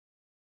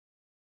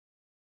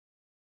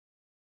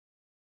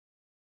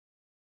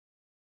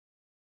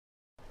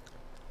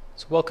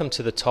So welcome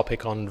to the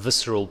topic on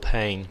visceral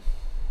pain.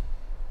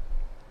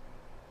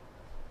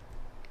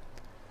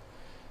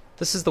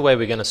 This is the way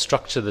we're going to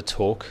structure the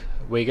talk.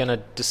 We're going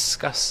to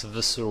discuss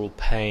visceral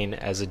pain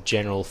as a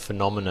general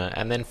phenomena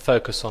and then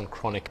focus on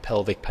chronic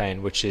pelvic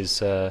pain, which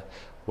is a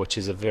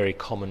very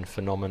common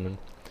phenomenon,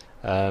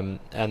 and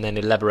then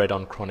elaborate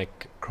on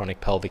chronic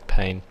pelvic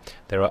pain.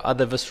 There are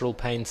other visceral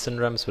pain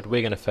syndromes, but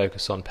we're going to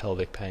focus on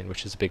pelvic pain,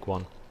 which is a big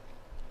one.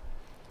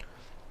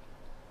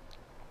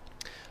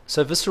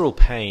 So visceral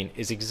pain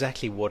is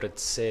exactly what it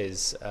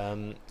says.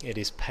 It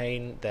is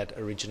pain that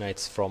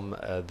originates from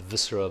the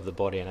viscera of the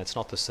body, and it's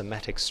not the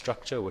somatic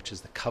structure, which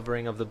is the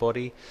covering of the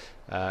body,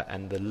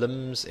 and the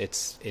limbs.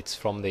 It's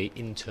from the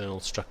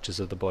internal structures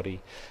of the body.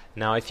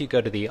 Now, if you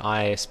go to the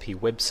IASP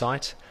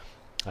website,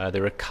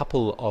 there are a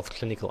couple of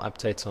clinical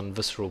updates on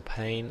visceral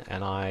pain,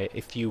 and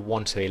if you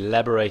want to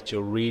elaborate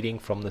your reading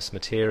from this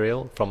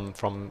material,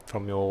 from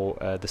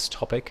your this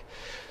topic,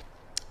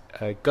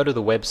 go to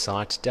the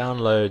website,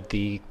 download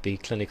the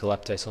clinical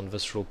updates on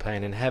visceral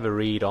pain and have a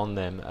read on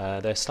them.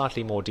 They're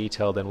slightly more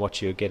detailed than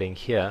what you're getting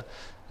here,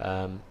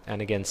 and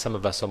again, some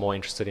of us are more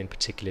interested in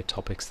particular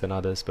topics than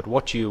others, but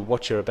what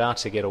you're about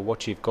to get, or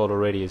what you've got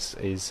already,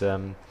 is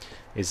a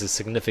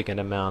significant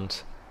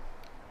amount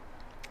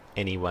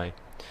anyway.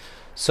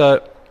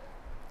 So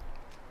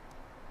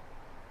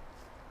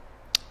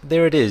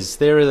there it is.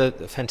 There are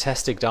the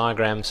fantastic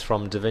diagrams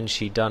from Da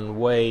Vinci, done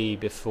way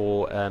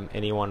before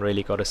anyone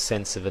really got a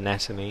sense of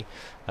anatomy.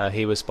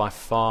 He was by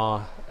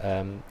far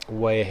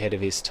way ahead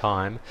of his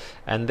time.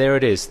 And there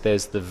it is.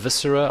 There's the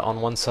viscera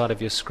on one side of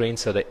your screen,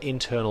 so the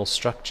internal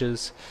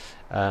structures,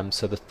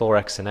 so the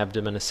thorax and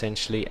abdomen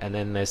essentially, and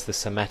then there's the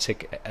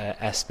somatic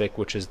aspect,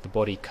 which is the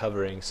body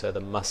covering, so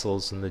the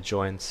muscles and the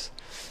joints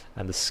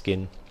and the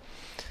skin.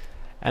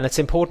 And it's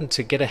important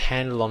to get a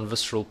handle on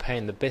visceral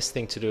pain. The best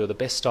thing to do, or the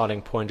best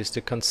starting point, is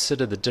to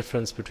consider the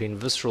difference between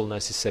visceral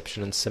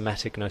nociception and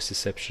somatic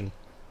nociception.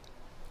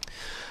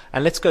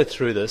 And let's go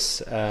through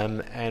this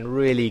and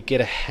really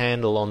get a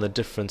handle on the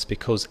difference,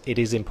 because it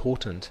is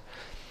important.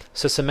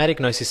 So somatic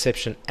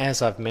nociception,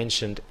 as I've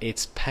mentioned,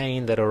 it's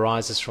pain that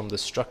arises from the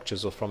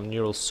structures or from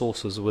neural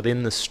sources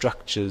within the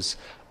structures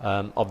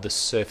of the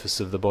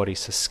surface of the body.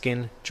 So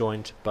skin,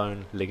 joint,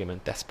 bone,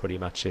 ligament, that's pretty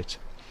much it.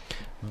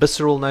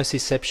 Visceral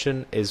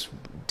nociception is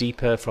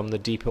deeper, from the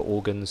deeper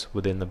organs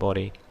within the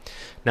body.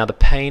 Now, the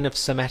pain of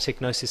somatic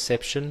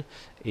nociception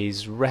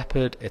is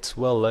rapid, it's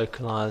well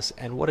localized,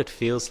 and what it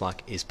feels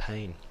like is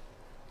pain.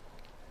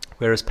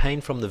 Whereas pain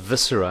from the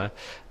viscera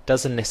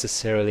doesn't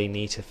necessarily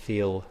need to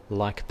feel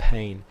like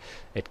pain.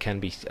 It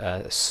can be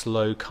a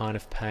slow kind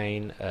of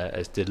pain,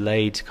 a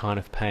delayed kind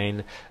of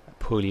pain,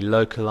 poorly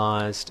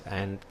localized,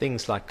 and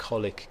things like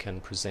colic can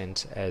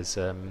present as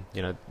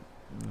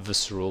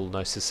visceral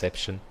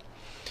nociception.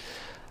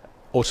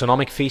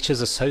 Autonomic features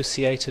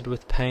associated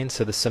with pain,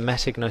 so the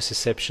somatic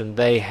nociception,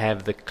 they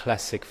have the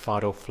classic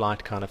fight or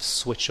flight kind of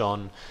switch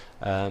on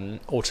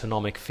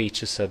autonomic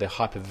features, so the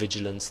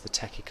hypervigilance, the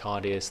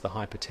tachycardias, the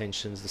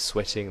hypertensions, the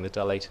sweating, the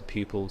dilated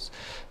pupils.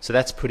 So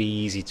that's pretty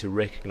easy to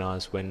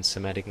recognize when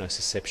somatic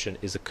nociception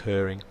is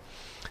occurring.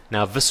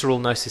 Now, visceral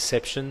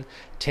nociception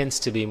tends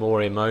to be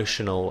more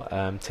emotional,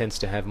 tends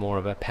to have more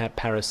of a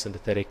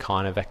parasympathetic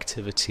kind of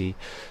activity.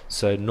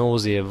 So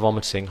nausea,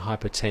 vomiting,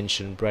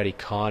 hypertension,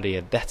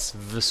 bradycardia, that's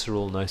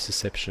visceral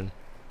nociception.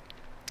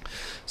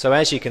 So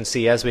as you can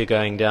see, as we're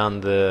going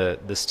down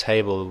this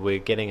table, we're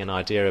getting an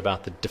idea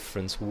about the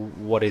difference.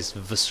 What is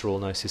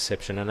visceral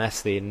nociception? And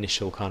that's the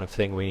initial kind of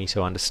thing we need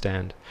to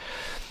understand.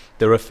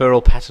 The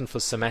referral pattern for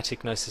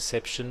somatic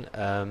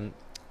nociception,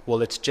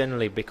 well, it's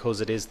generally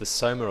because it is the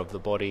soma of the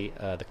body,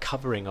 the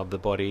covering of the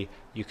body,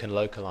 you can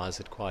localize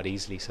it quite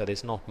easily, so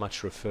there's not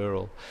much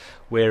referral.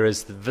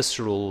 Whereas the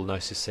visceral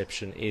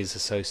nociception is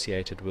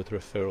associated with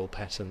referral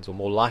patterns, or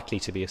more likely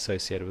to be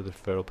associated with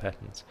referral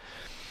patterns.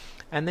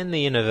 And then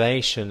the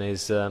innervation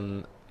is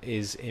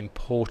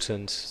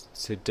important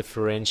to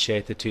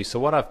differentiate the two. So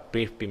what I've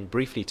been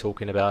briefly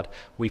talking about,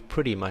 we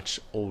pretty much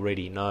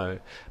already know,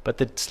 but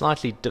the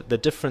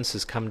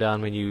differences come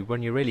down when you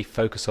really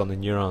focus on the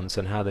neurons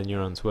and how the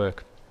neurons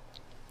work.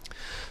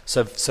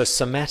 So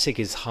somatic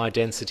is high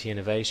density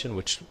innervation,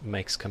 which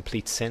makes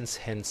complete sense,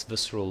 hence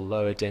visceral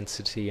lower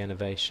density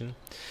innervation.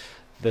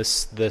 The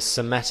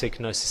somatic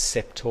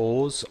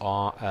nociceptors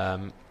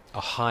are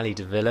highly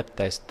developed.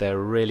 They're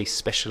really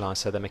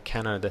specialized, so the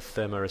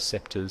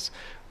thermoreceptors,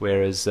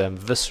 whereas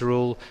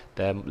visceral,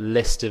 they're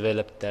less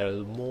developed, they're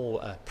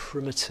more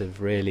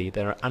primitive really.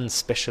 They're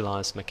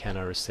unspecialized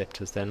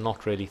mechanoreceptors, they're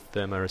not really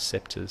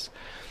thermoreceptors.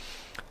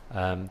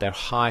 They're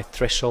high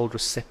threshold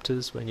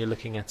receptors when you're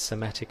looking at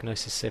somatic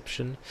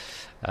nociception,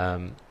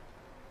 and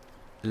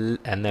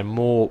they're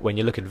more, when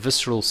you look at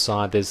visceral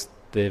side,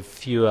 there are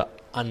fewer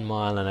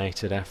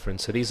unmyelinated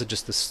afferents. So these are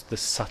just the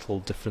subtle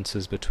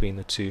differences between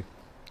the two.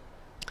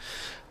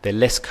 They're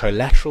less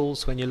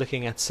collaterals when you're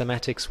looking at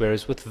somatics,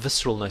 whereas with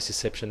visceral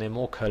nociception they're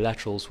more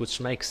collaterals, which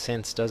makes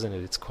sense, doesn't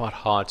it? It's quite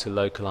hard to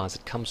localize.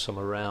 It comes from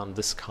around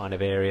this kind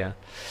of area.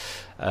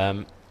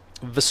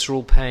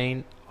 Visceral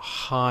pain,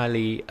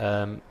 highly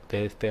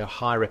they're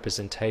high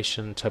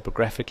representation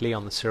topographically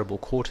on the cerebral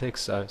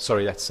cortex.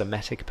 Sorry, that's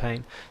somatic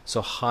pain.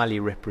 So highly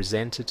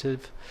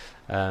representative.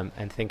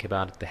 And think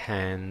about the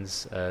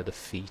hands, the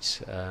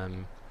feet,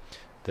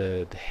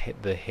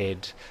 the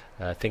head.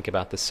 Think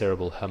about the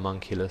cerebral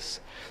homunculus.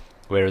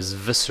 Whereas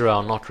viscera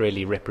are not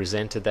really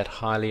represented that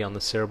highly on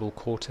the cerebral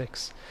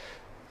cortex.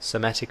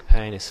 Somatic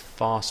pain is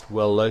fast,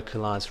 well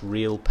localized,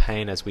 real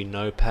pain as we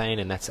know pain,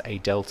 and that's A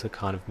delta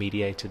kind of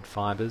mediated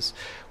fibers,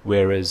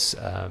 whereas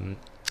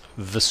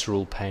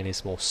visceral pain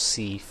is more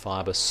C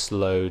fiber,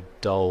 slow,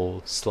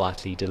 dull,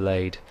 slightly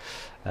delayed.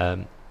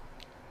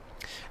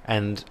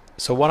 And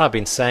so what I've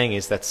been saying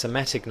is that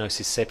somatic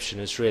nociception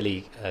is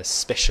really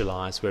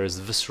specialized, whereas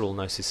visceral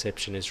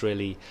nociception is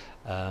really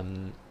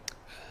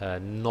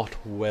not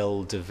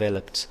well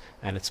developed,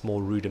 and it's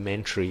more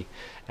rudimentary,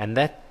 and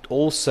that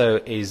also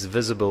is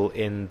visible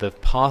in the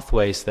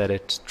pathways that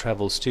it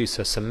travels to.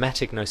 So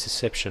somatic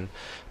nociception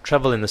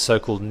travel in the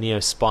so-called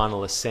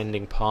neospinal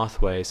ascending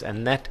pathways,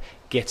 and that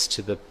gets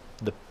to the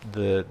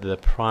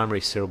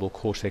primary cerebral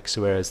cortex,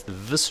 whereas the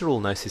visceral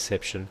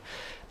nociception,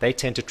 they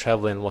tend to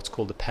travel in what's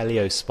called the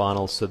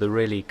paleospinal, so the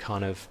really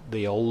kind of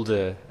the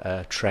older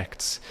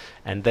tracts,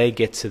 and they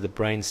get to the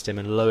brainstem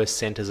and lower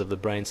centers of the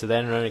brain, so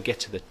they don't only get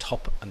to the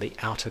top and the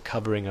outer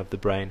covering of the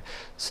brain.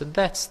 So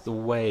that's the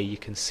way you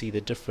can see the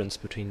difference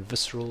between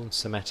visceral and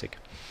somatic.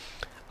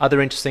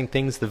 Other interesting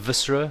things, the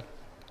viscera,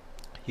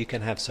 you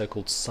can have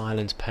so-called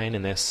silent pain,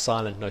 and there's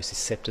silent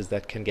nociceptors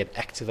that can get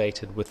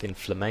activated with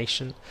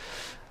inflammation,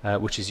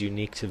 which is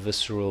unique to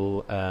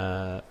visceral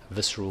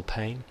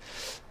pain.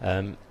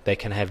 They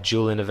can have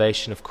dual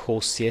innervation, of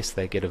course. Yes,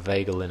 they get a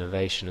vagal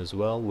innervation as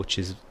well, which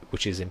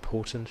is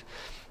important.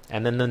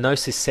 And then the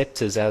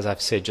nociceptors, as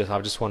I've said,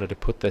 I just wanted to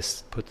put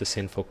this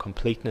in for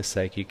completeness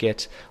sake. You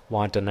get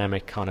wide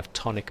dynamic kind of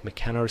tonic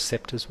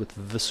mechanoreceptors with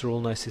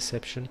visceral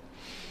nociception.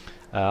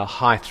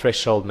 High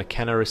threshold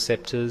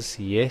mechanoreceptors,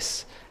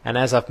 yes, and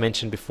as I've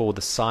mentioned before,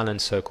 the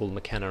silent so-called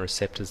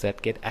mechanoreceptors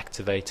that get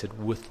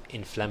activated with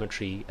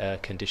inflammatory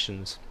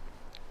conditions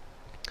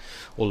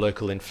or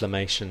local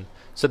inflammation.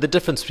 So the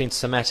difference between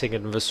somatic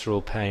and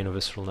visceral pain or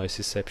visceral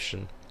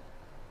nociception,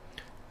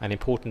 an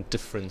important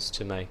difference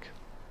to make.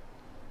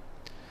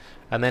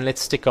 And then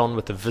let's stick on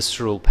with the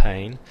visceral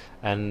pain,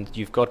 and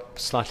you've got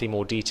slightly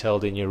more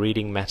detailed in your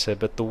reading matter,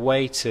 but the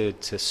way to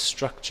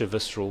structure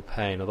visceral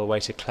pain, or the way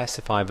to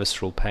classify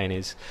visceral pain,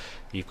 is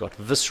you've got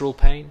visceral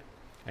pain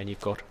and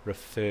you've got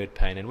referred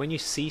pain. And when you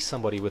see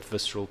somebody with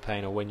visceral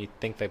pain, or when you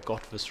think they've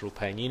got visceral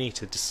pain, you need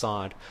to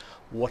decide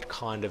what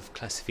kind of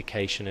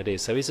classification it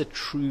is. So is it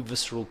true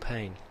visceral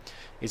pain?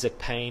 Is it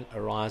pain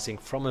arising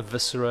from a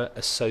viscera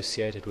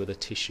associated with a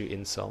tissue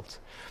insult?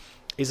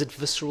 Is it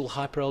visceral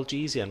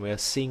hyperalgesia? And we're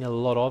seeing a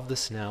lot of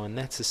this now, and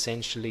that's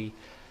essentially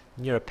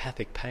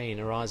neuropathic pain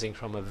arising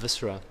from a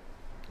viscera.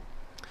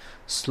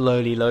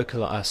 Slowly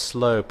localized,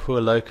 slow,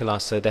 poor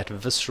localized, so that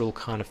visceral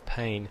kind of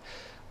pain.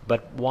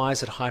 But why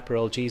is it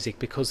hyperalgesic?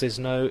 Because there's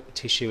no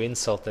tissue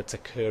insult that's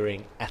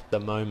occurring at the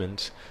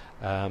moment.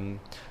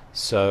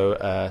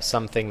 So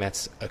something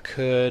that's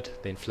occurred,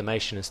 the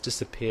inflammation has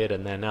disappeared,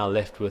 and they're now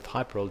left with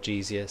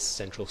hyperalgesia,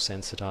 central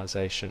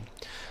sensitization.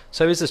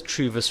 So is this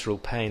true visceral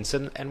pain?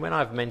 So, and when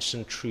I've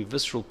mentioned true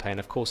visceral pain,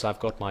 of course I've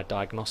got my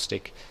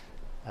diagnostic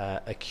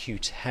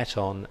acute hat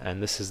on,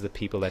 and this is the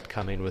people that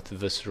come in with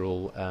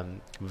visceral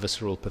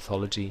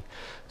pathology.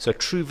 So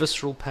true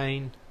visceral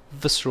pain,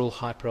 visceral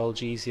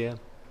hyperalgesia.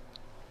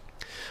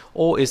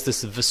 Or is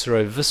this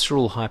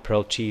visceral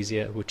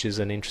hyperalgesia, which is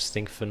an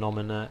interesting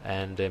phenomena,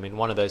 and in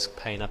one of those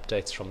pain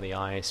updates from the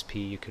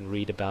ISP you can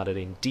read about it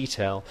in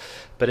detail,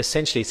 but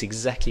essentially it's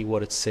exactly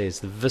what it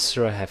says. The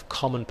viscera have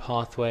common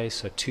pathways,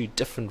 so two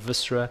different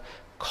viscera,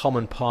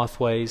 common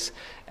pathways,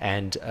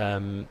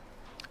 and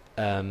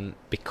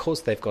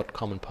because they've got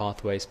common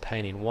pathways,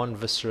 pain in one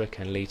viscera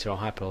can lead to a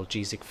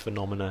hyperalgesic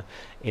phenomena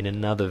in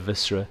another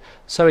viscera.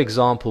 So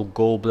example,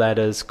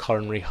 gallbladders,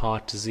 coronary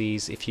heart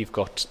disease, if you've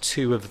got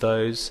two of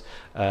those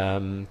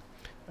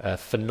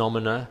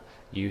phenomena,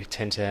 you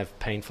tend to have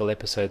painful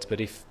episodes, but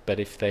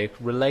if they're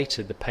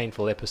related, the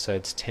painful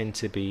episodes tend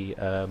to be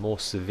more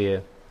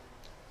severe.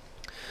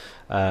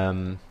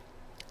 And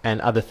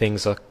other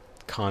things are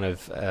kind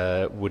of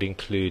would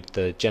include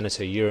the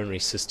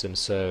genitourinary system,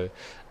 so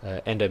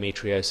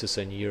endometriosis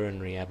and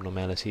urinary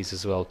abnormalities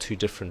as well. Two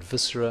different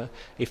viscera,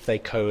 if they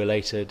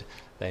correlated,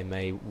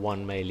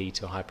 one may lead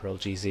to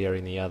hyperalgesia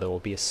in the other,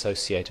 or be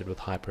associated with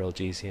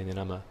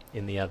hyperalgesia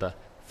in the other.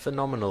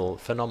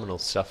 Phenomenal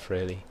stuff,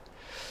 really.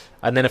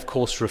 And then of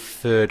course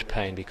referred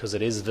pain, because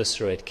it is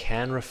viscera, it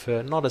can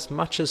refer, not as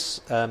much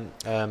as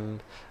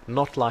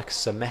not like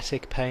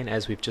somatic pain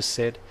as we've just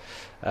said,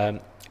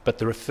 but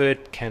the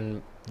referred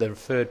pain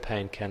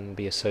can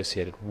be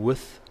associated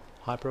with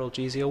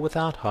hyperalgesia or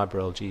without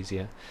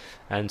hyperalgesia.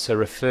 And so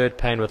referred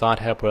pain without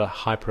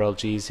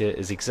hyperalgesia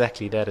is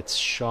exactly that. It's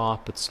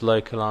sharp, it's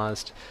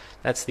localized.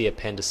 That's the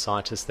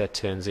appendicitis that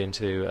turns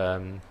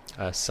into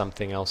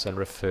something else, and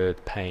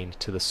referred pain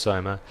to the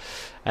soma.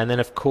 And then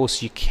of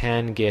course you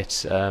can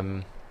get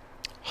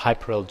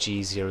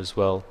hyperalgesia as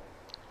well.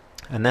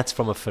 And that's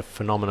from a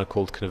phenomena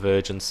called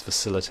convergence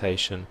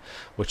facilitation,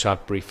 which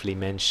I've briefly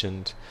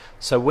mentioned.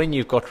 So when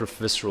you've got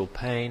visceral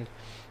pain,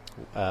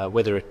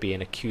 whether it be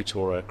an acute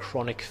or a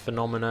chronic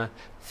phenomena,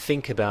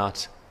 think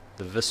about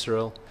the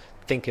visceral,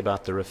 think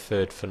about the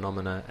referred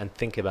phenomena, and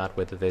think about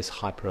whether there's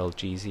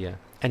hyperalgesia,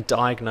 and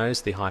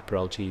diagnose the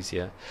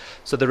hyperalgesia.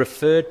 So the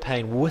referred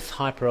pain with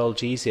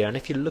hyperalgesia, and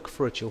if you look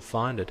for it, you'll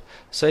find it.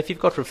 So if you've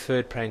got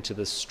referred pain to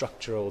the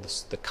structure or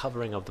the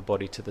covering of the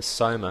body, to the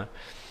soma,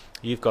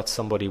 you've got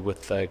somebody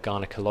with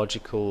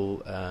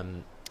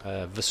gynecological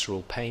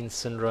visceral pain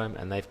syndrome,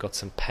 and they've got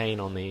some pain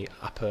on the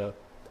upper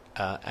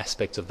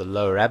aspect of the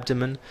lower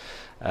abdomen.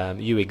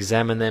 You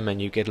examine them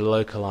and you get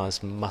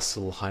localized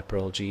muscle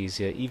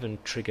hyperalgesia, even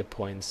trigger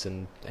points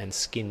and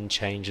skin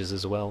changes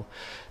as well.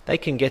 They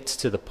can get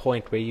to the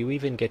point where you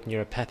even get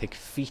neuropathic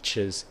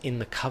features in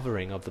the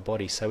covering of the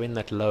body. So in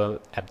that lower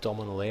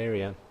abdominal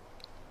area,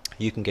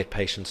 you can get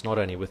patients not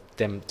only with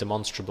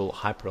demonstrable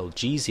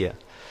hyperalgesia,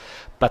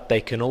 but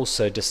they can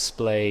also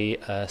display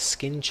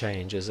skin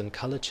changes and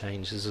color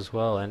changes as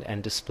well,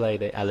 and display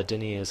the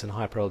allodynias and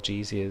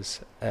hyperalgesias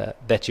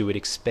that you would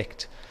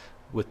expect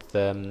with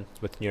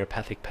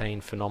neuropathic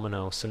pain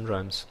phenomena or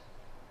syndromes.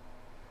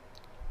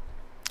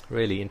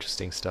 Really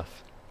interesting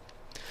stuff.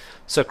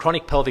 So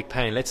chronic pelvic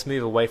pain, let's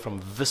move away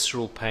from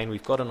visceral pain.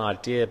 We've got an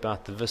idea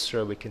about the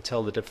viscera. We can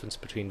tell the difference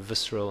between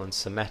visceral and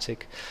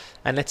somatic.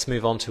 And let's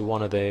move on to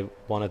one of the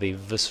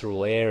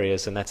visceral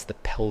areas, and that's the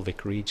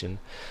pelvic region.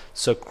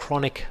 So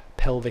chronic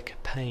pelvic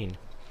pain,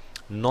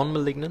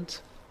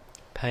 non-malignant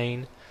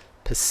pain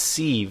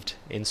perceived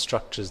in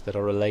structures that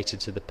are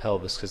related to the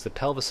pelvis, because the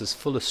pelvis is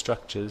full of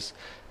structures,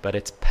 but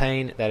it's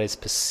pain that is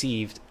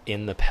perceived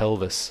in the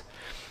pelvis.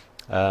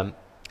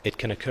 It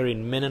can occur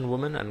in men and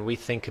women, and we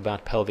think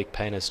about pelvic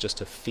pain as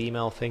just a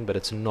female thing, but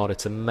it's not.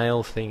 It's a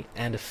male thing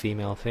and a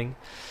female thing,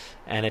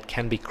 and it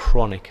can be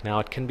chronic. Now,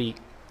 it can be,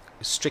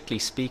 strictly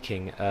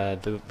speaking,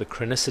 the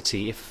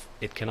chronicity, if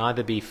it can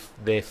either be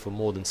there for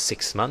more than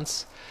 6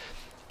 months,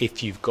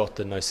 if you've got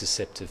the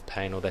nociceptive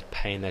pain, or that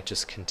pain that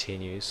just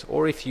continues,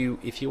 or if you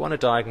want to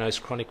diagnose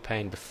chronic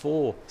pain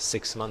before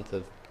 6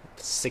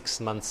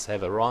 months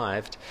have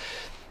arrived,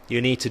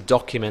 you need to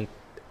document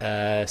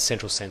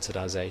central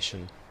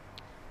sensitization.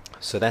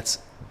 So that's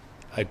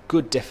a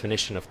good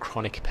definition of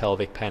chronic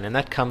pelvic pain, and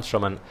that comes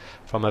from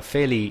a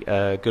fairly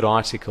good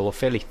article, or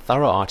fairly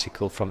thorough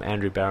article from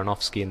Andrew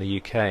Baranowski in the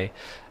UK.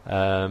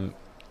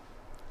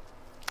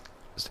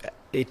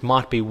 It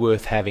might be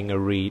worth having a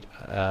read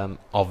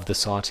of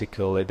this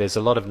article. There's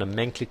a lot of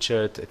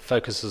nomenclature. It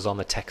focuses on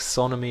the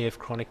taxonomy of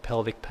chronic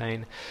pelvic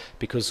pain,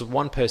 because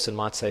one person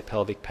might say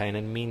pelvic pain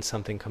and mean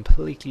something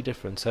completely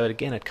different. So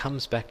again, it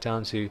comes back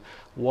down to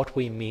what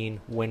we mean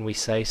when we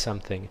say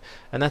something,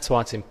 and that's why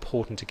it's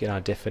important to get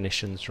our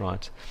definitions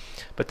right.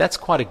 But that's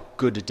quite a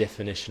good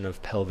definition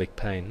of pelvic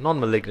pain: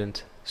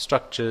 non-malignant,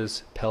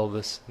 structures,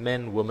 pelvis,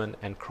 men, women,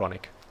 and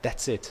chronic.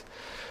 That's it.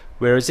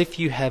 Whereas if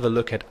you have a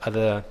look at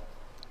other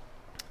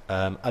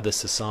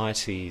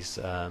societies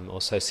or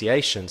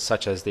associations,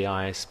 such as the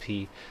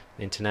ISP,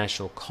 the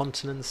International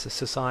Continence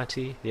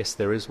Society, yes,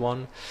 there is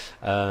one,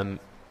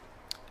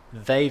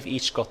 they've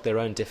each got their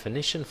own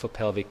definition for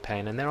pelvic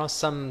pain, and there are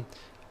some,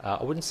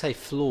 I wouldn't say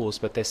flaws,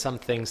 but there's some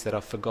things that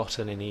are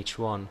forgotten in each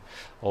one,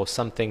 or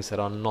some things that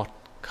are not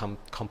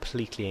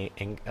completely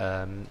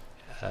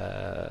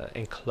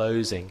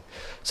enclosing.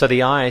 So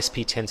the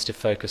ISP tends to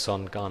focus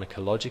on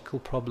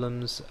gynecological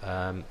problems,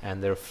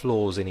 and there are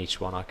flaws in each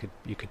one,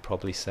 you could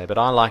probably say, but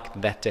I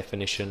like that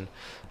definition: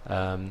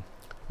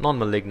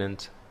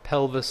 non-malignant,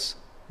 pelvis,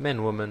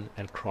 men, women,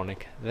 and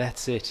chronic.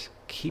 That's it.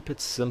 Keep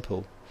it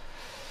simple.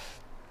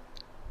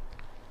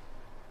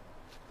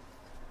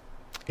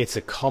 It's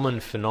a common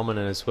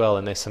phenomenon as well,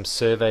 and there's some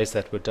surveys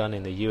that were done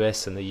in the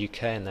US and the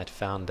UK, and that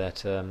found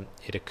that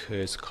it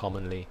occurs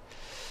commonly.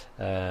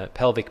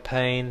 Pelvic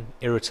pain,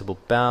 irritable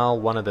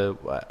bowel.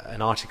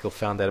 An article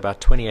found that about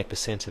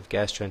 28% of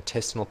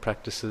gastrointestinal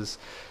practices,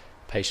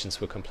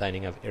 patients were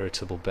complaining of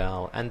irritable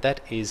bowel, and that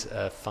is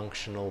a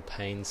functional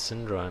pain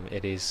syndrome.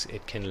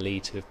 It can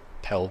lead to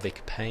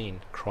pelvic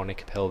pain,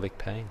 chronic pelvic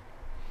pain.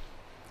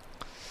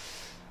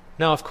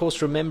 Now, of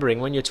course,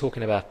 remembering when you're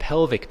talking about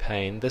pelvic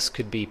pain, this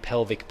could be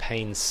pelvic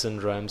pain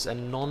syndromes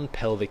and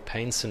non-pelvic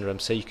pain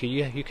syndromes. So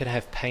you could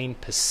have pain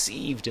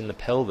perceived in the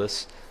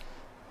pelvis,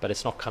 but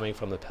it's not coming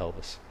from the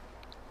pelvis.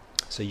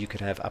 So you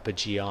could have upper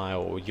GI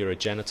or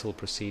urogenital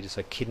procedures,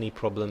 so kidney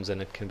problems,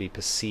 and it can be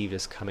perceived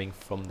as coming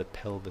from the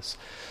pelvis.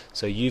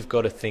 So you've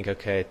got to think,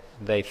 okay,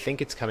 they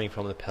think it's coming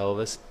from the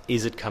pelvis.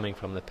 Is it coming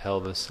from the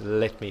pelvis?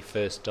 Let me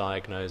first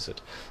diagnose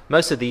it.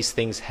 Most of these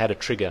things had a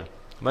trigger.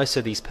 Most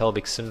of these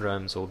pelvic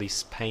syndromes or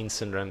these pain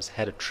syndromes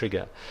had a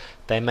trigger.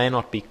 They may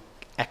not be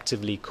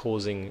actively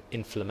causing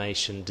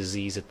inflammation,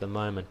 disease at the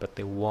moment, but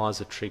there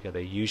was a trigger.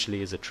 There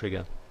usually is a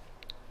trigger.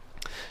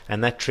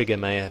 And that trigger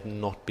may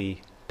not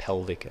be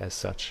pelvic as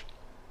such.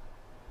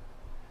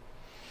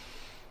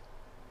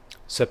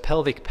 So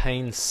pelvic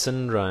pain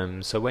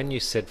syndrome. So when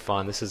you said,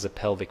 fine, this is a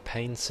pelvic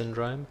pain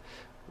syndrome,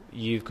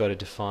 you've got to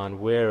define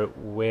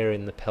where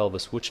in the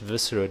pelvis, which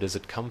viscera does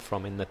it come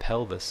from in the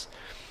pelvis.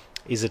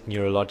 Is it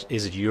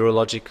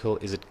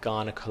urological? Is it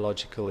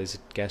gynecological? Is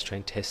it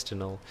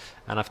gastrointestinal?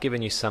 And I've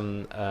given you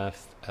some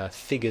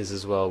figures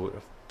as well.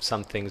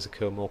 Some things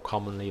occur more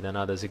commonly than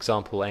others.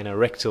 Example,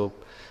 anorectal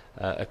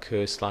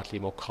occurs slightly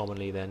more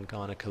commonly than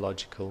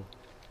gynecological.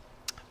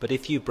 But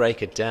if you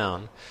break it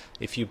down,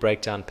 if you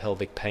break down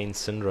pelvic pain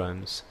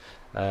syndromes,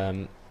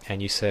 and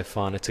you say,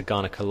 fine, it's a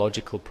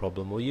gynecological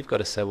problem, well, you've got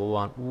to say,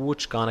 well,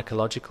 which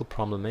gynecological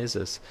problem is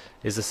this?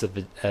 Is this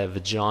a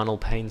vaginal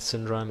pain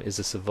syndrome? Is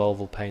this a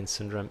vulval pain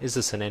syndrome? Is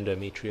this an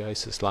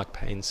endometriosis-like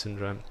pain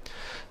syndrome?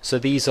 So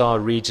these are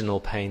regional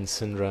pain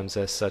syndromes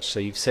as such. So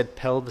you've said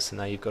pelvis, and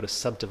now you've got to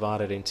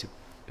subdivide it into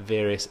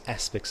various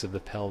aspects of the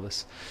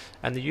pelvis.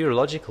 And the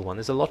urological one,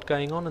 there's a lot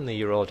going on in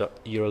the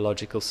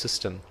urological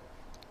system.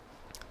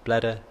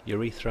 Bladder,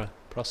 urethra,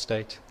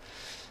 prostate,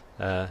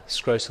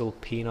 scrotal,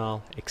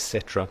 penile,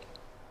 etc.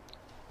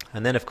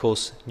 And then, of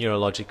course,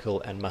 neurological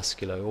and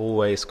muscular.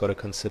 Always got to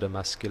consider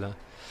muscular.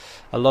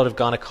 A lot of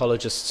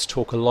gynecologists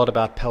talk a lot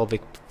about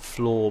pelvic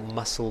floor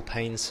muscle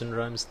pain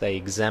syndromes. They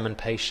examine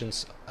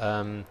patients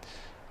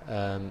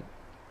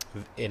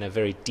in a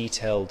very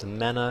detailed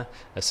manner.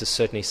 This is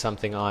certainly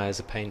something I, as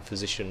a pain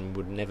physician,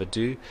 would never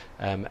do.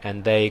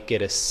 And they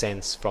get a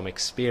sense from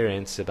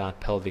experience about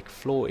pelvic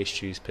floor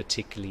issues,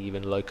 particularly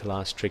even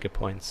localized trigger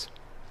points.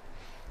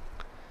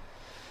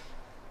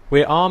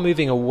 We are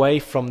moving away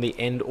from the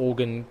end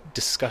organ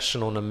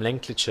discussion or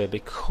nomenclature,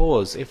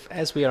 because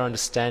as we are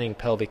understanding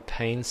pelvic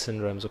pain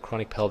syndromes or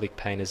chronic pelvic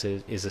pain is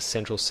a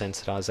central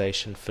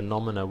sensitization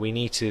phenomena, we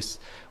need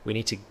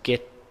to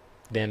get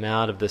them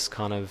out of this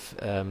kind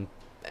of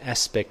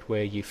aspect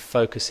where you're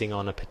focusing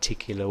on a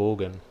particular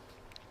organ.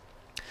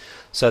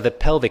 So the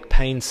pelvic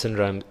pain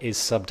syndrome is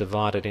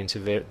subdivided into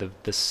the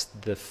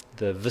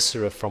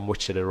viscera from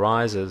which it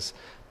arises,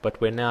 but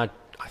we're now,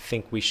 I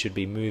think we should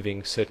be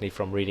moving, certainly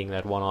from reading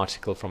that one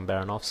article from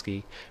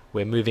Baranowski,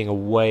 we're moving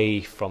away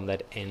from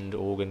that end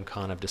organ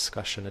kind of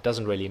discussion. It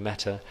doesn't really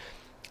matter.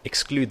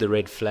 Exclude the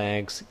red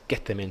flags,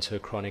 get them into a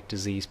chronic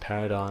disease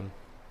paradigm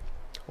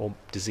or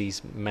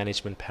disease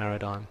management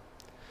paradigm.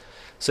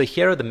 So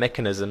here are the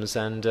mechanisms,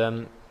 and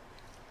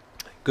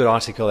good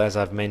article, as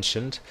I've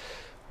mentioned.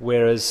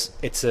 Whereas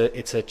it's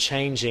a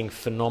changing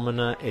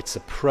phenomena, it's a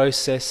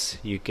process.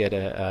 You get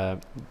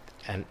an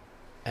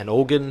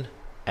organ,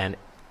 an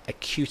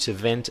acute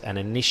event, an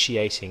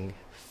initiating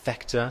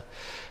factor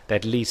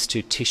that leads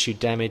to tissue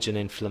damage and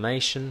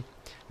inflammation.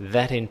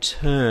 That in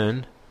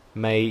turn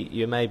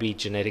you may be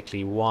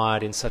genetically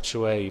wired in such a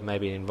way, you may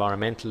be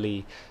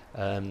environmentally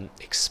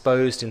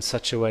exposed in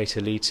such a way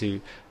to lead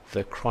to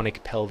the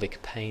chronic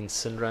pelvic pain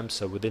syndrome.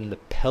 So within the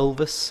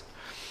pelvis,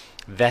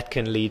 that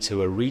can lead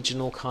to a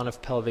regional kind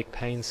of pelvic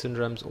pain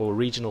syndromes, or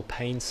regional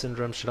pain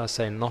syndrome, should I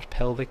say, not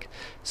pelvic.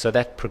 So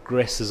that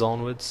progresses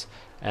onwards.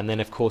 And then,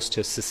 of course,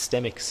 to a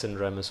systemic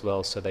syndrome as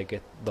well, so they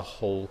get the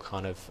whole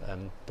kind of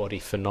body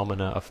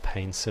phenomena of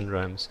pain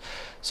syndromes.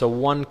 So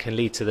one can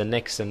lead to the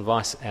next,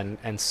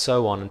 and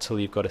so on, until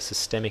you've got a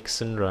systemic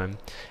syndrome.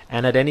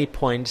 And at any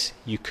point,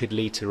 you could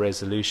lead to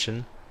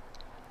resolution.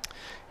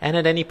 And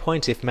at any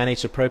point, if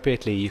managed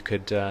appropriately, you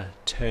could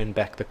turn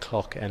back the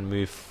clock and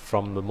move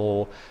from the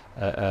more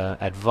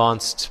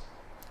advanced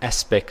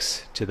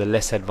aspects to the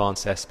less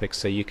advanced aspects,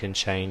 so you can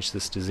change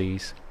this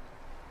disease.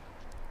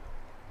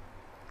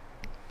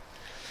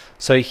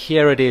 So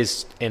here it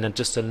is in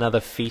just another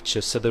feature.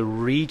 So the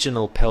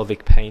regional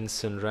pelvic pain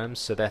syndrome.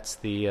 So that's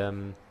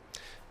the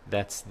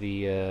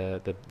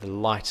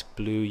light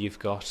blue you've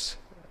got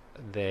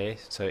there.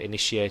 So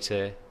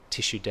initiator,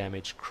 tissue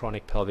damage,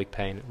 chronic pelvic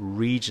pain,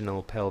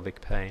 regional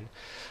pelvic pain,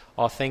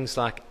 are things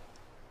like.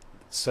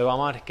 So I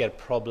might get a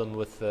problem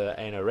with the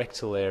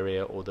anorectal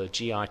area or the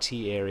GIT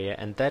area,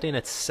 and that in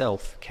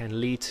itself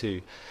can lead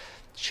to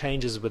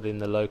changes within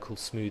the local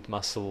smooth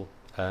muscle.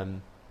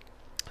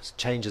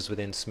 Changes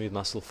within smooth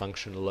muscle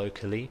function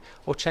locally,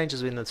 or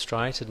changes within the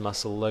striated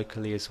muscle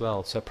locally as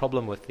well. So a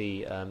problem with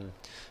the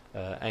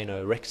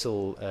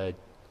anorectal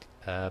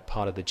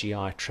part of the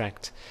GI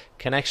tract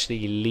can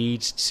actually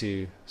lead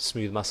to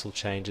smooth muscle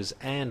changes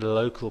and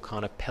local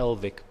kind of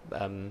pelvic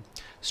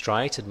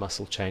striated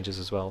muscle changes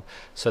as well.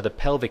 So the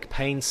pelvic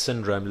pain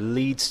syndrome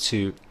leads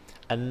to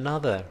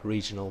another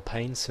regional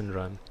pain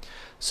syndrome.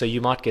 So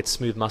you might get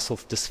smooth muscle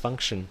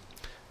dysfunction,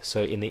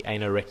 so in the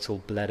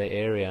anorectal bladder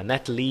area, and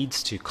that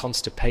leads to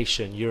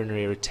constipation,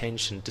 urinary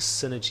retention,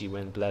 dyssynergy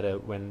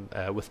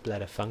with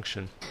bladder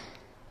function.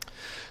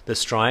 The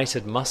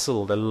striated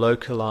muscle, the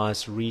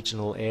localized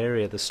regional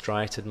area, the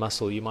striated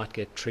muscle, you might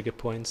get trigger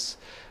points,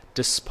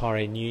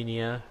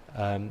 dyspareunia,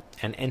 and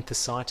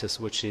enthesitis,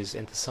 which is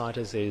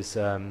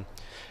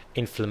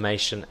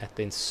inflammation at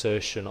the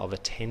insertion of a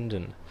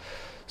tendon.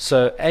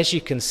 So as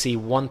you can see,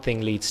 one thing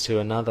leads to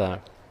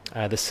another.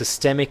 The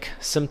systemic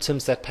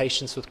symptoms that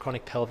patients with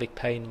chronic pelvic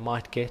pain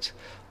might get,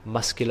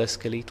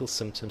 musculoskeletal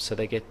symptoms, so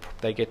they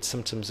get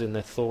symptoms in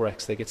their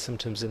thorax, they get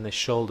symptoms in their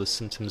shoulders,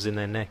 symptoms in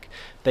their neck,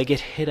 they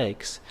get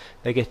headaches,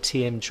 they get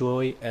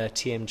TMJ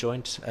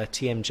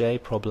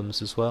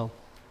problems as well.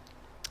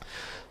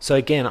 So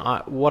again,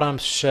 what I'm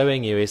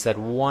showing you is that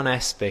one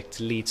aspect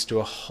leads to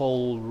a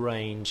whole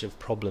range of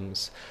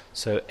problems.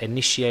 So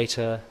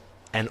initiator,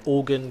 an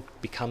organ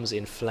becomes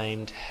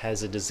inflamed,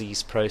 has a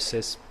disease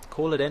process,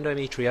 call it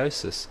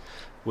endometriosis,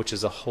 which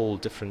is a whole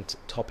different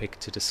topic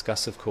to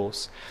discuss, of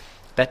course.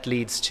 That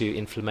leads to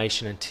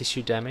inflammation and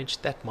tissue damage.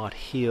 That might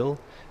heal.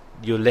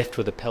 You're left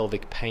with a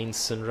pelvic pain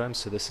syndrome,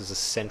 so this is a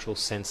central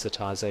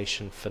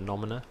sensitization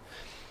phenomena.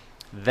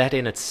 That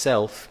in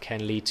itself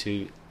can lead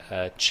to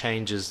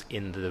changes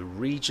in the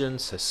region,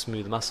 so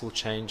smooth muscle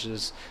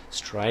changes,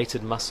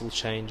 striated muscle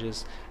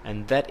changes,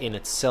 and that in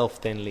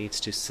itself then leads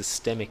to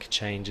systemic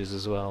changes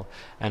as well.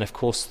 And of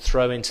course,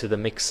 throw into the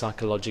mix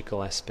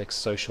psychological aspects,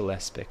 social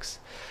aspects.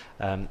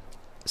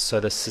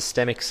 So the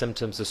systemic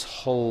symptoms, this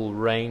whole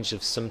range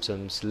of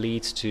symptoms,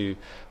 leads to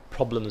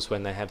problems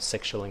when they have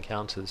sexual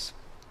encounters.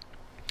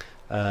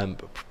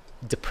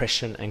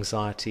 Depression,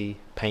 anxiety,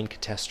 pain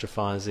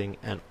catastrophizing,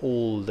 and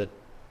all the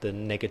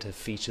negative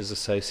features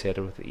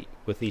associated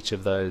with each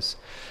of those.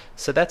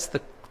 So that's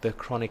the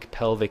chronic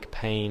pelvic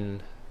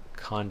pain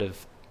kind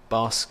of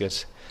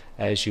basket,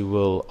 as you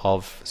will,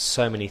 of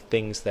so many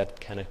things that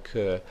can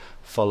occur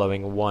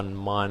following one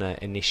minor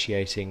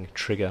initiating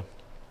trigger.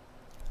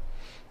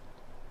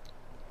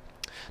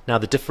 Now,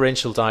 the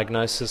differential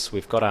diagnosis,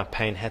 we've got our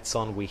pain hats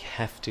on. We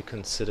have to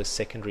consider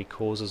secondary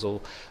causes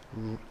or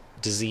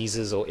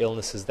diseases or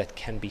illnesses that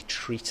can be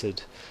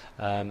treated.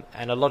 And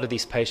a lot of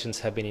these patients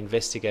have been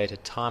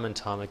investigated time and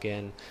time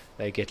again.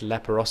 They get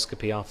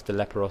laparoscopy after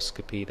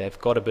laparoscopy. They've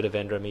got a bit of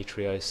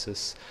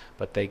endometriosis,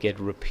 but they get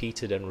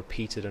repeated and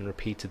repeated and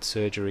repeated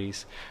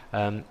surgeries.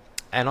 And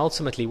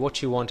ultimately,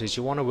 what you want is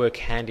you want to work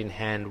hand in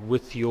hand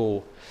with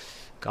your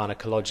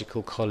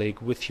gynecological colleague,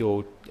 with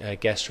your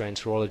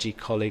gastroenterology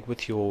colleague,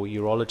 with your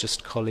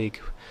urologist colleague,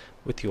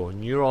 with your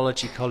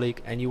neurology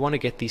colleague, and you want to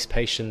get these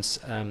patients,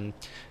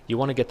 you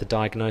want to get the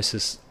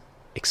diagnosis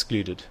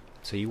excluded.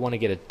 So you want to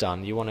get it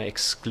done. You want to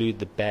exclude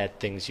the bad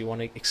things. You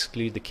want to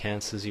exclude the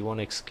cancers. You want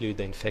to exclude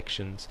the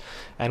infections.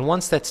 And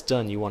once that's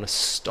done, you want to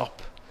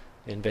stop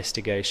the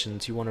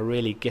investigations. You want to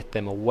really get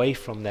them away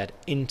from that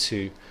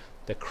into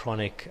the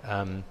chronic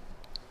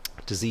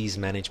disease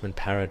management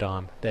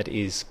paradigm that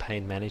is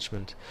pain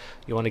management.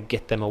 You want to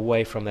get them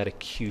away from that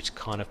acute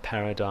kind of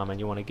paradigm, and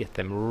you want to get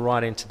them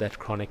right into that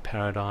chronic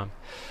paradigm.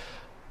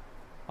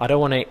 I don't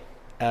want to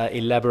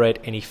elaborate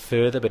any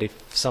further, but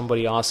if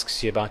somebody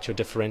asks you about your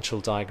differential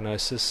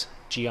diagnosis,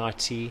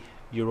 GIT,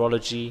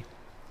 urology,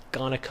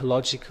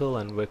 gynecological,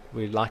 and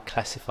we like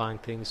classifying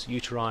things,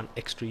 uterine,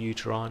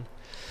 extrauterine,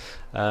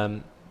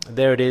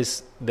 there it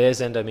is.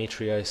 There's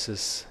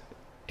endometriosis.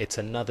 It's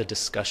another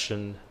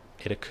discussion.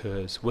 It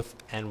occurs with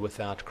and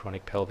without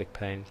chronic pelvic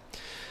pain.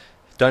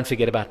 Don't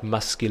forget about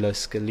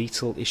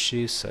musculoskeletal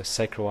issues, so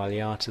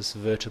sacroiliitis,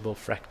 vertebral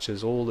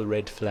fractures, all the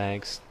red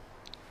flags.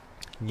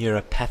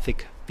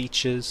 Neuropathic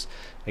features,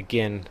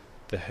 again,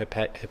 the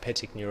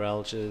herpetic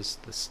neuralgias,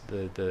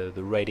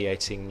 the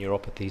radiating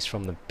neuropathies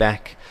from the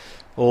back,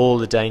 all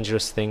the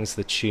dangerous things,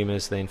 the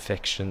tumors, the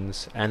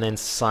infections, and then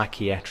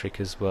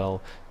psychiatric as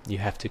well. You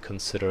have to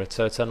consider it.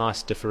 So it's a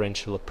nice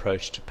differential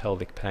approach to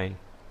pelvic pain.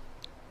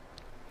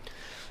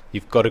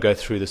 You've got to go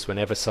through this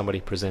whenever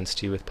somebody presents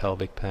to you with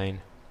pelvic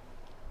pain.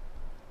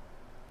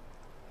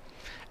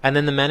 And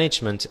then the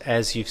management,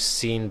 as you've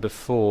seen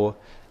before,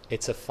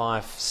 it's a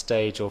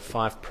 5-stage or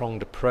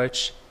 5-pronged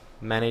approach.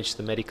 Manage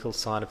the medical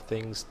side of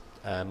things,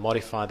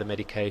 modify the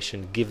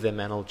medication, give them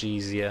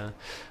analgesia,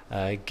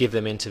 give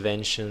them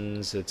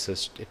interventions.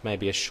 It may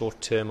be a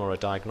short-term or a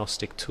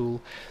diagnostic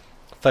tool.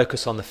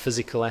 Focus on the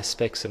physical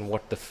aspects and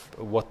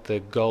what the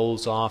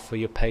goals are for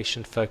your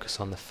patient. Focus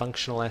on the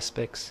functional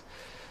aspects.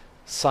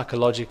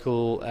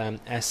 Psychological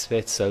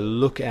aspects, so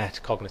look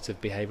at cognitive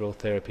behavioral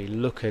therapy,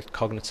 look at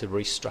cognitive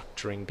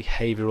restructuring,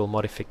 behavioral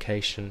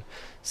modification,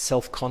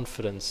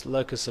 self-confidence,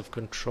 locus of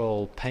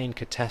control, pain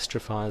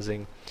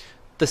catastrophizing.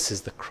 This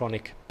is the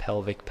chronic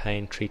pelvic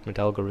pain treatment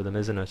algorithm,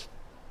 isn't it?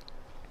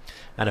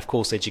 And of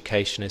course,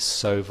 education is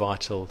so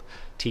vital.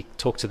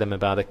 Talk to them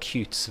about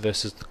acutes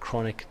versus the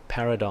chronic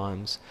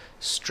paradigms,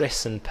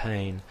 stress and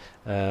pain.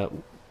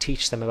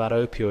 Teach them about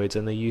opioids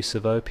and the use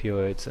of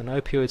opioids. And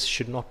opioids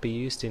should not be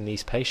used in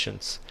these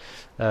patients.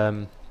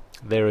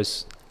 There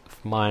is,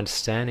 from my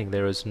understanding,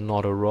 there is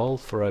not a role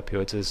for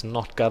opioids. It is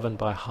not governed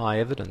by high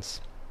evidence.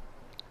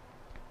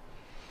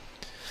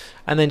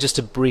 And then just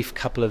a brief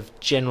couple of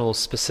general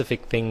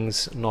specific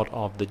things, not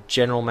of the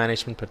general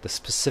management, but the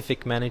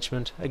specific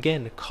management.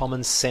 Again,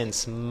 common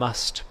sense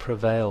must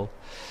prevail.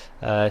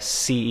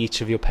 See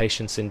each of your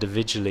patients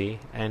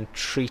individually and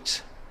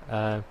treat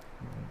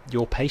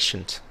your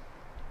patient.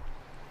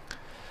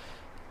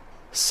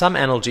 Some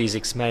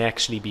analgesics may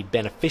actually be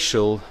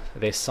beneficial.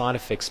 Their side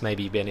effects may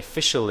be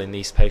beneficial in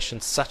these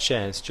patients, such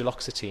as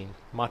duloxetine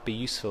might be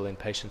useful in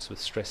patients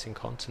with stress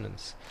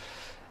incontinence.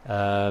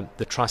 The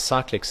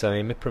tricyclics, so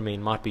imipramine,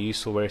 might be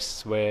useful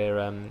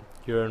where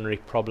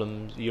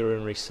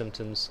urinary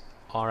symptoms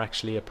are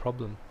actually a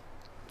problem.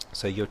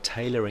 So you're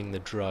tailoring the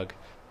drug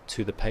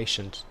to the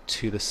patient,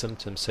 to the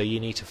symptoms. So you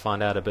need to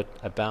find out a bit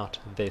about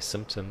their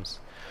symptoms.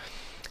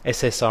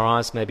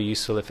 SSRIs may be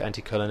useful if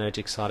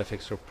anticholinergic side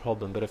effects are a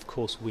problem, but of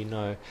course we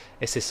know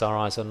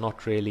SSRIs are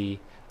not really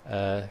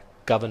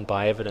governed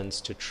by evidence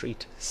to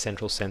treat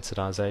central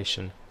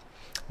sensitization.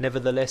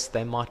 Nevertheless,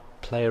 they might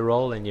play a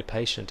role in your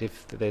patient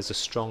if there's a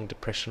strong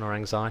depression or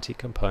anxiety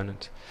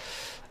component.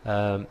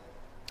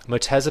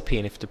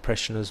 Mirtazapine if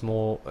depression is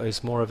more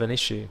of an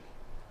issue.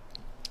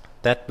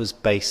 That was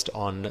based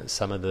on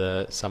some of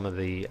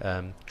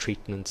the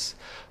treatments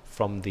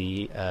from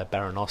the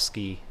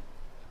Baranowski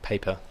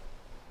paper.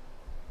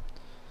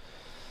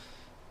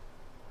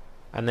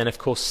 And then, of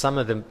course, some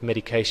of the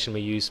medication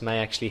we use may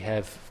actually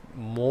have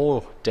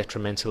more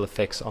detrimental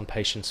effects on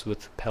patients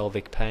with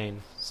pelvic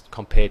pain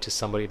compared to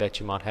somebody that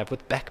you might have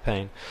with back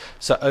pain.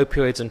 So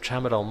opioids and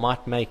tramadol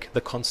might make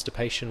the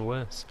constipation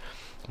worse,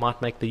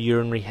 might make the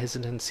urinary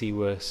hesitancy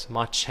worse,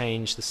 might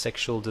change the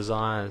sexual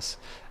desires,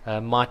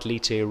 might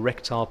lead to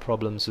erectile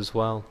problems as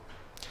well.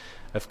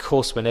 Of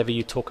course, whenever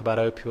you talk about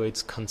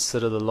opioids,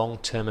 consider the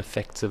long-term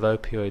effects of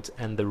opioids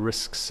and the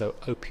risks. So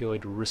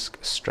opioid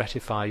risk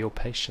stratify your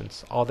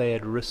patients. Are they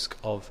at risk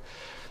of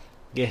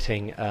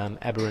getting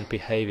aberrant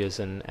behaviors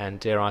and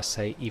dare I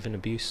say, even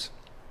abuse?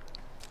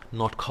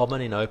 Not common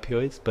in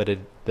opioids, but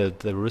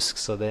the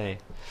risks are there.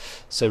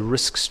 So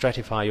risk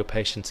stratify your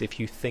patients if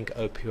you think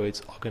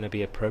opioids are going to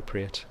be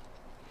appropriate.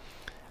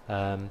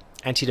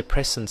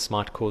 Antidepressants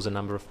might cause a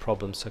number of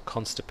problems. So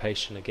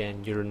constipation,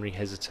 again, urinary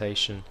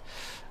hesitation,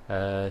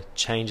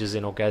 changes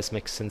in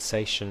orgasmic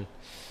sensation,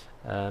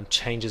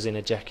 changes in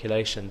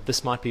ejaculation.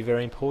 This might be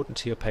very important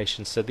to your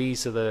patients. So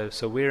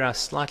we're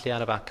slightly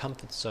out of our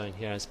comfort zone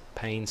here as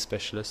pain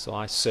specialists, so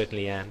I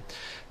certainly am,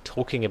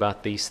 talking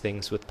about these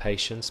things with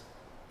patients,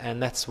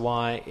 and that's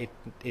why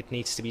it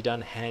needs to be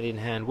done hand in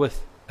hand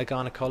with a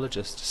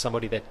gynecologist,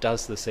 somebody that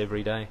does this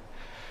every day.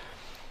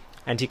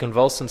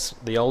 Anticonvulsants,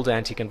 the older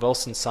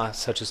anticonvulsants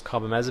such as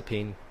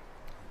carbamazepine,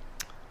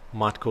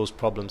 might cause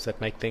problems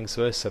that make things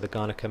worse, so the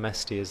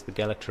gynecomastias, the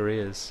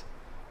galaterias.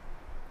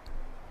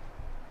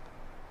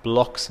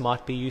 Blocks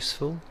might be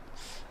useful.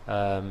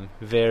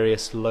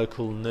 Various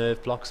local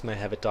nerve blocks may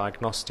have a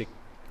diagnostic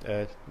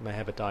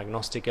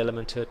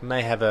element to it,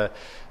 may have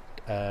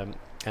an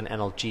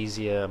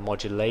analgesia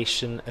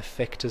modulation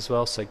effect as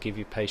well, so give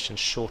your patient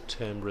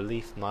short-term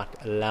relief, might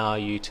allow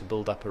you to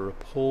build up a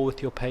rapport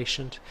with your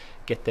patient,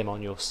 get them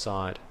on your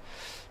side.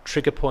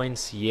 Trigger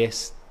points,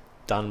 yes,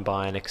 done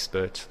by an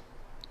expert.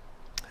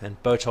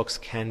 And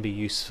Botox can be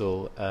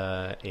useful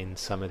in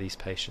some of these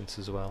patients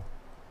as well.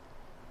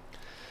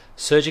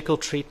 Surgical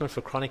treatment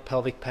for chronic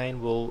pelvic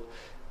pain will,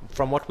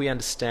 from what we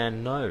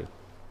understand, no.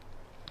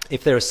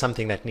 If there is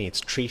something that needs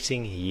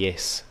treating,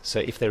 yes. So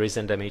if there is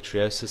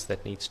endometriosis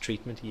that needs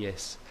treatment,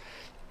 yes.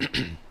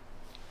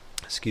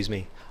 Excuse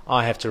me.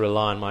 I have to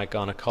rely on my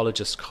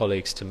gynecologist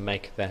colleagues to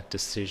make that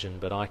decision,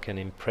 but I can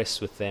impress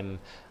with them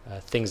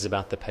things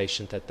about the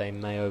patient that they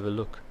may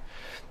overlook.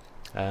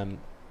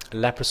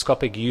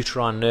 Laparoscopic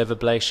uterine nerve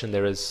ablation,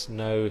 there is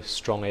no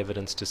strong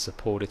evidence to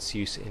support its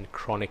use in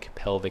chronic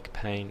pelvic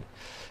pain.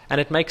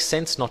 And it makes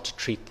sense not to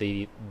treat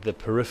the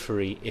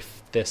periphery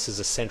if this is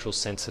a central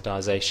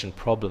sensitization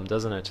problem,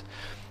 doesn't it?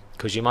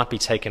 Because you might be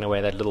taking away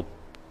that little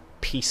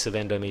piece of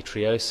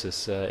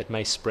endometriosis. It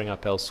may spring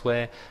up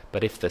elsewhere,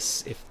 but if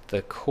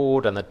the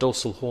cord and the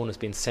dorsal horn has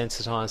been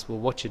sensitized, well,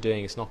 what you're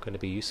doing is not going to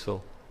be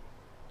useful.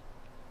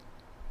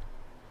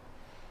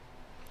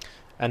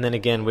 And then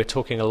again, we're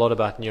talking a lot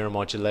about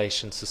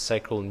neuromodulation, so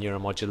sacral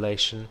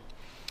neuromodulation.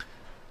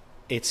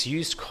 It's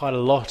used quite a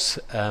lot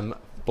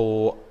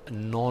for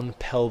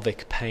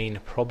non-pelvic pain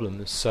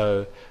problems,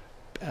 so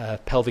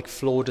pelvic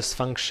floor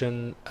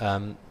dysfunction,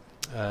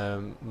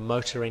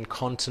 motor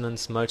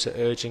incontinence, motor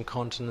urge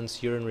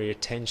incontinence, urinary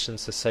retention,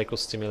 so sacral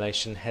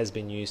stimulation has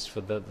been used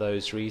for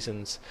those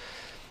reasons.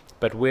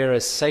 But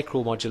whereas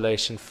sacral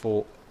modulation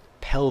for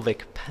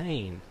pelvic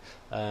pain,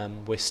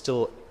 we're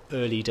still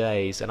early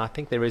days, and I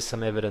think there is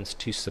some evidence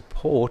to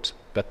support,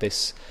 but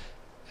this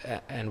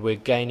and we're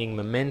gaining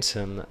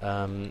momentum,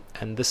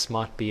 and this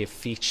might be a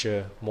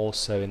feature more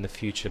so in the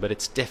future, but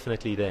it's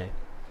definitely there.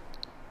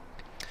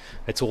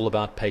 It's all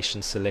about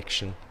patient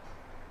selection.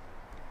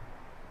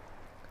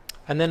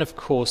 And then, of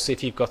course,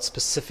 if you've got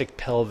specific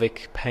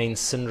pelvic pain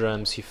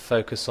syndromes, you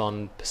focus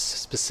on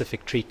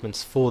specific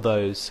treatments for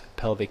those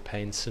pelvic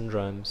pain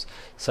syndromes,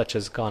 such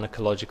as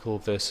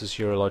gynecological versus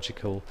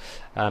urological.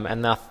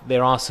 And now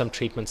there are some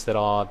treatments that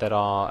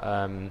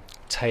are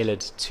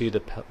tailored to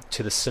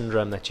the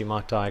syndrome that you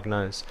might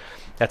diagnose.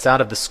 That's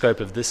out of the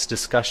scope of this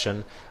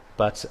discussion,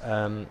 but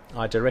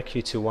I direct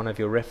you to one of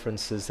your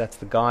references. That's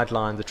the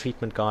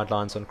treatment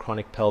guidelines on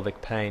chronic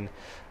pelvic pain.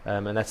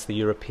 And that's the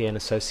European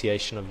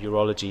Association of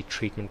Urology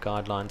treatment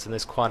guidelines, and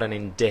there's quite an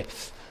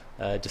in-depth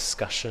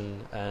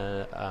discussion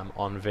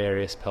on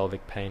various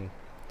pelvic pain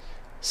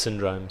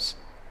syndromes.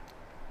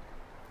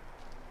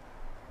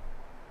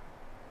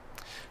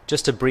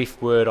 Just a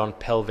brief word on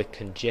pelvic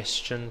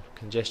congestion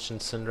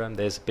syndrome.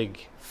 There's a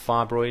big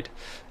fibroid,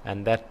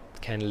 and that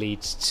can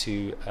lead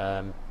to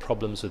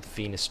problems with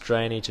venous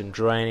drainage,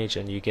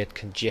 and you get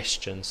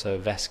congestion, so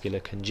vascular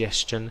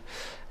congestion,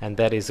 and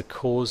that is a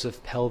cause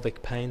of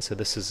pelvic pain. So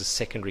this is a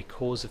secondary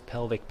cause of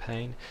pelvic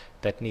pain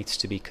that needs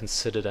to be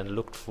considered and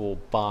looked for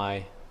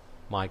by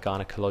my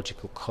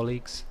gynecological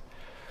colleagues.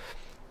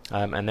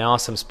 And there are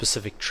some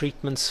specific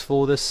treatments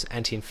for this: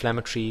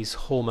 anti-inflammatories,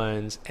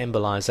 hormones,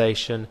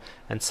 embolization,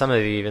 and some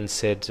have even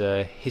said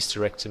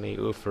hysterectomy,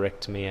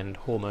 oophorectomy, and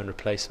hormone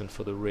replacement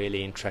for the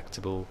really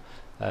intractable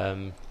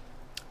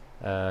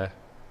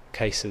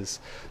cases.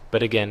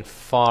 But again,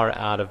 far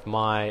out of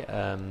my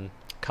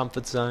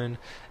comfort zone,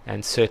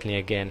 and certainly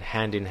again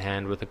hand in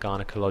hand with a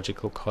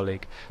gynecological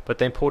colleague. But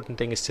the important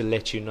thing is to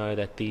let you know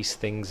that these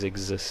things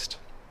exist.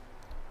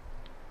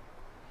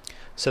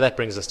 So that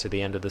brings us to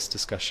the end of this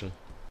discussion.